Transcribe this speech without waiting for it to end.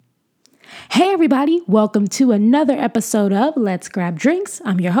Hey everybody, welcome to another episode of Let's Grab Drinks.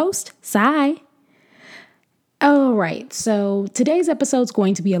 I'm your host, Sai. All right, so today's episode is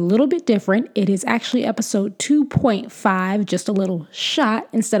going to be a little bit different. It is actually episode 2.5, just a little shot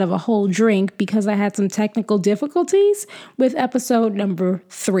instead of a whole drink because I had some technical difficulties with episode number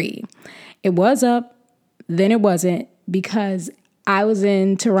 3. It was up, then it wasn't because I was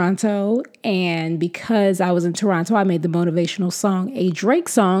in Toronto, and because I was in Toronto, I made the motivational song a Drake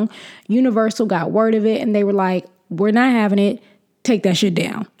song. Universal got word of it, and they were like, we're not having it. Take that shit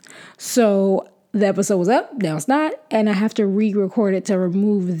down. So the episode was up, now it's not, and I have to re-record it to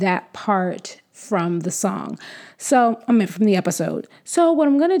remove that part from the song. From the episode. So what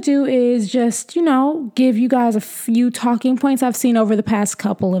I'm going to do is just, give you guys a few talking points I've seen over the past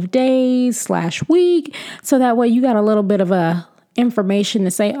couple of days / week. So that way you got a little bit of a information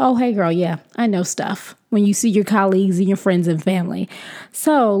to say, oh, hey girl, yeah, I know stuff when you see your colleagues and your friends and family.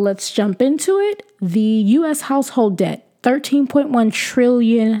 So let's jump into it. The U.S. household debt, $13.1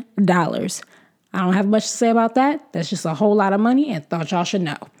 trillion. I don't have much to say about that. That's just a whole lot of money and thought y'all should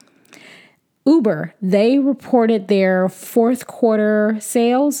know. Uber, they reported their fourth quarter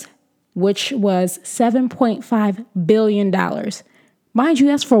sales, which was $7.5 billion. Mind you,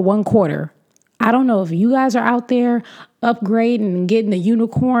 that's for one quarter. I don't know if you guys are out there upgrading and getting the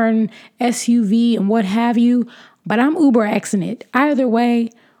unicorn SUV and what have you, but I'm Uber Xing it. Either way,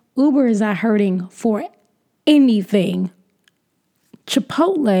 Uber is not hurting for anything.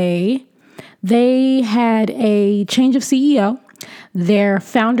 Chipotle, they had a change of CEO. Their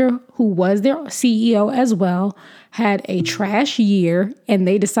founder, who was their CEO as well, had a trash year, and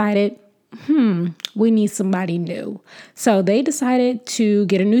they decided, we need somebody new. So they decided to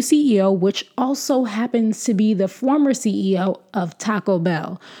get a new CEO, which also happens to be the former CEO of Taco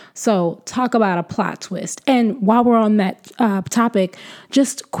Bell. So talk about a plot twist. And while we're on that topic,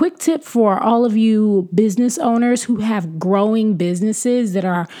 just quick tip for all of you business owners who have growing businesses that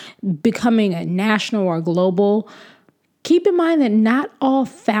are becoming a national or global. Keep in mind that not all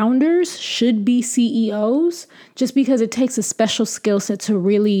founders should be CEOs just because it takes a special skill set to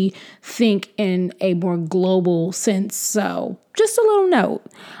really think in a more global sense. So just a little note.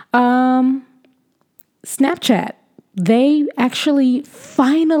 Snapchat, they actually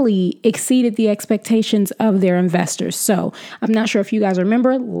finally exceeded the expectations of their investors. So I'm not sure if you guys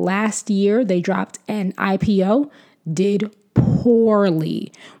remember, last year they dropped an IPO, did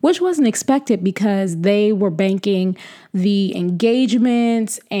poorly, which wasn't expected because they were banking the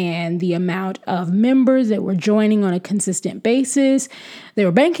engagements and the amount of members that were joining on a consistent basis. They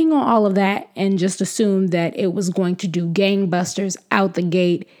were banking on all of that and just assumed that it was going to do gangbusters out the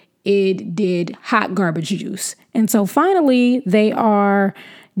gate. It did hot garbage juice. And so finally, they are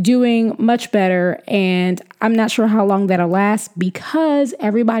doing much better. And I'm not sure how long that'll last because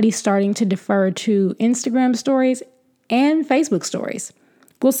everybody's starting to defer to Instagram stories and Facebook stories.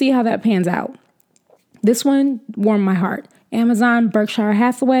 We'll see how that pans out. This one warmed my heart. Amazon, Berkshire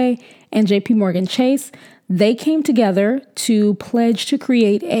Hathaway, and JP Morgan Chase, they came together to pledge to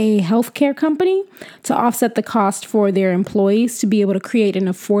create a healthcare company to offset the cost for their employees to be able to create an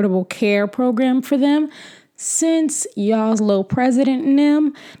affordable care program for them. Since y'all's little president and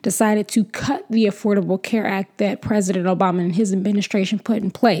them decided to cut the Affordable Care Act that President Obama and his administration put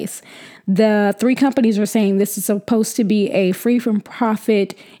in place. The 3 companies are saying this is supposed to be a free from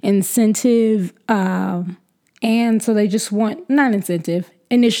profit incentive. And so they just want, not incentive,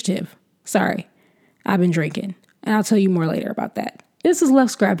 initiative. Sorry, I've been drinking and I'll tell you more later about that. This is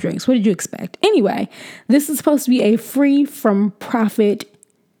Let's Grab Drinks. What did you expect? Anyway, this is supposed to be a free from profit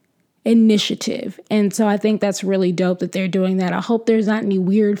initiative. And so I think that's really dope that they're doing that. I hope there's not any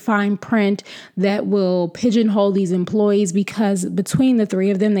weird fine print that will pigeonhole these employees because between the 3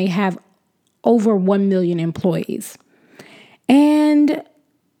 of them, they have over 1 million employees. And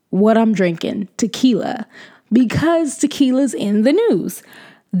what I'm drinking, tequila, because tequila's in the news.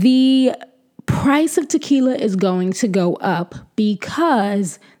 The price of tequila is going to go up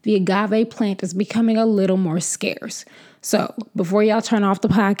because the agave plant is becoming a little more scarce. So before y'all turn off the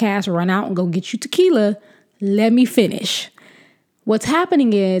podcast, run out and go get you tequila, let me finish. What's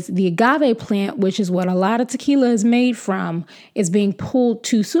happening is the agave plant, which is what a lot of tequila is made from, is being pulled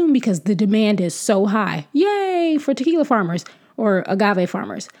too soon because the demand is so high. Yay for tequila farmers or agave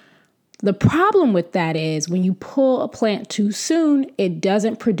farmers. The problem with that is when you pull a plant too soon, it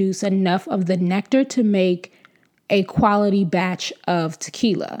doesn't produce enough of the nectar to make a quality batch of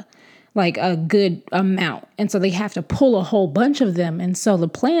tequila, like a good amount. And so they have to pull a whole bunch of them. And so the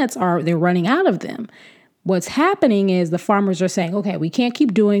plants they're running out of them. What's happening is the farmers are saying, okay, we can't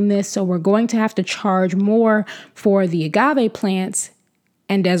keep doing this. So we're going to have to charge more for the agave plants.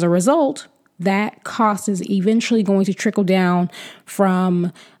 And as a result, that cost is eventually going to trickle down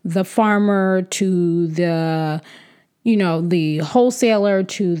from the farmer to the wholesaler,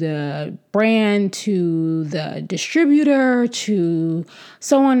 to the brand, to the distributor, to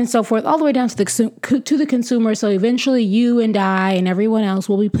so on and so forth, all the way down to the consumer. So eventually you and I and everyone else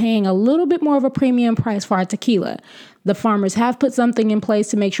will be paying a little bit more of a premium price for our tequila. The farmers have put something in place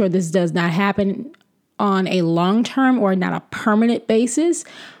to make sure this does not happen on a long-term or not a permanent basis.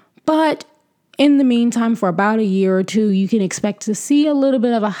 But in the meantime, for about a year or two, you can expect to see a little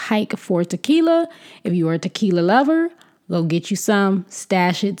bit of a hike for tequila. If you are a tequila lover, go get you some,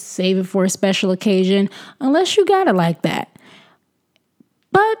 stash it, save it for a special occasion, unless you got it like that.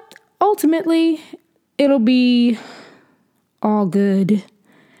 But ultimately, it'll be all good.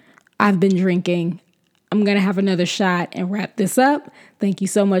 I've been drinking. I'm going to have another shot and wrap this up. Thank you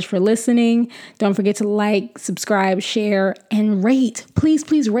so much for listening. Don't forget to like, subscribe, share, and rate. Please,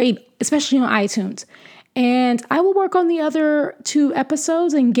 please rate, especially on iTunes. And I will work on the other 2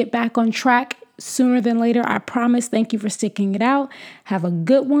 episodes and get back on track sooner than later. I promise. Thank you for sticking it out. Have a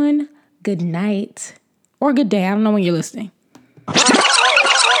good one. Good night. Or good day. I don't know when you're listening.